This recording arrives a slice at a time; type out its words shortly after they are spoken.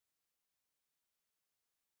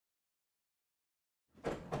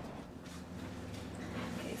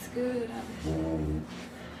good.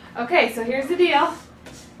 Okay, so here's the deal.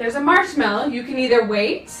 There's a marshmallow. You can either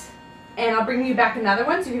wait, and I'll bring you back another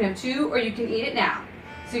one, so you can have 2, or you can eat it now.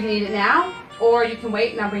 So you can eat it now, or you can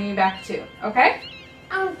wait, and I'll bring you back 2. Okay?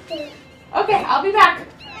 Okay. Okay, I'll be back.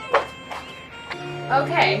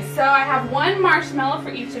 Okay, so I have 1 marshmallow for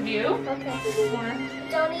each of you. Okay.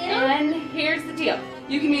 Don't eat it? And here's the deal.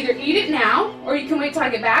 You can either eat it now, or you can wait till I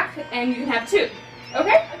get back, and you can have 2.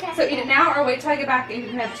 Okay? Okay. So eat it now, or wait till I get back, and you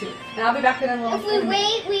can have 2. And I'll be back in a little. If we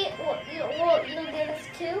wait, you'll give us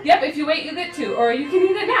 2? Yep, if you wait, you get 2. Or you can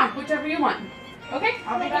eat it now, whichever you want. Okay?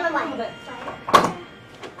 I'll be back in a little bit.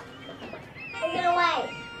 We're gonna wait.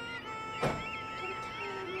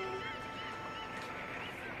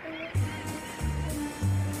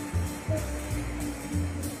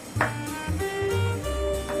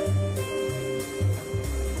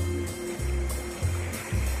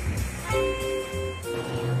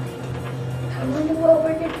 I wonder what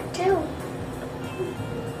we're gonna do.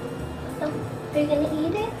 We're gonna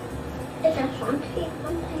eat it? If I want to eat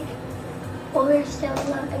one thing, or we're still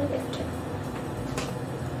not gonna get to.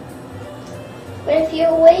 But if you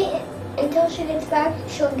wait until she gets back,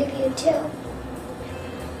 she'll give you 2.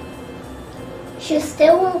 She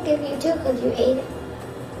still won't give you 2 because you ate it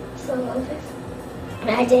for a little bit. And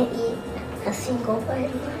I didn't eat a single bite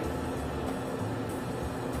of it.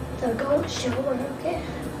 So don't show her, okay?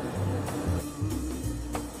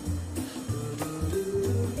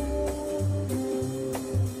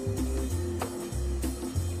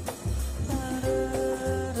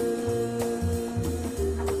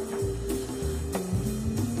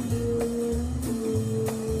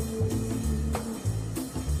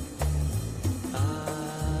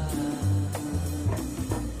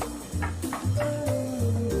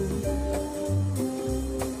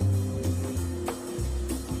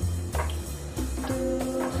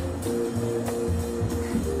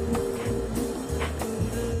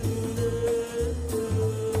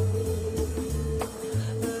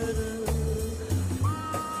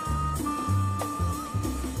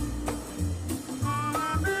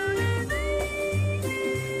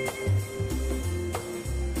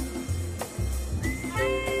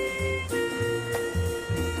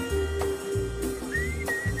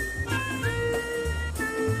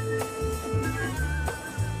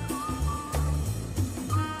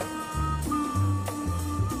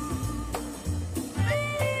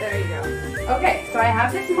 There you go. Okay, so I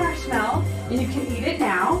have this marshmallow, and you can eat it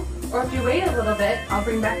now, or if you wait a little bit, I'll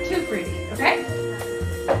bring back 2 for you to eat, okay?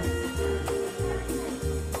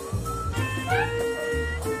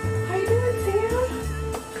 How you doing, Sam?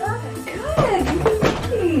 Good.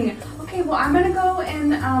 Good. Okay, well, I'm gonna go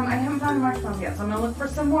and I haven't found a marshmallow yet, so I'm gonna look for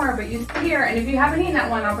some more, but you stay here, and if you haven't eaten that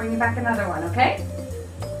one, I'll bring you back another one, okay?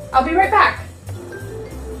 I'll be right back.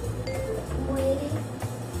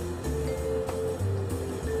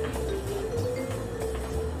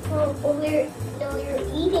 Well, you're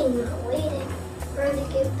eating, not waiting for her to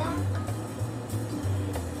give back.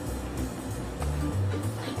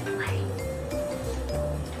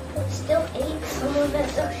 We still ate some of it,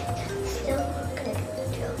 so she's still not gonna give it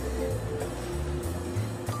to her.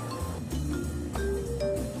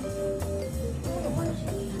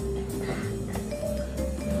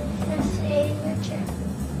 Let's say your chair.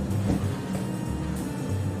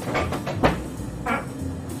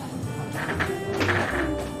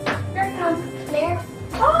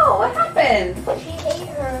 Oh, what happened? She ate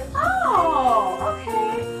her. Oh, okay.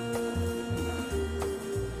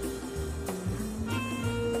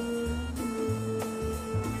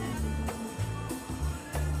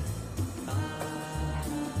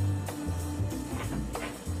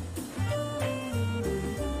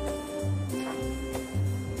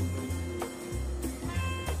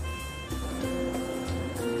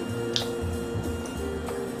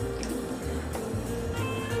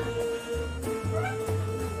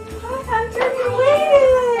 Hunter, you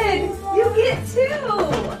waited! You get 2!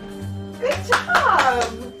 Good job!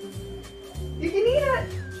 You can eat it.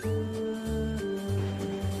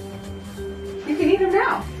 You can eat them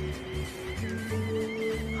now.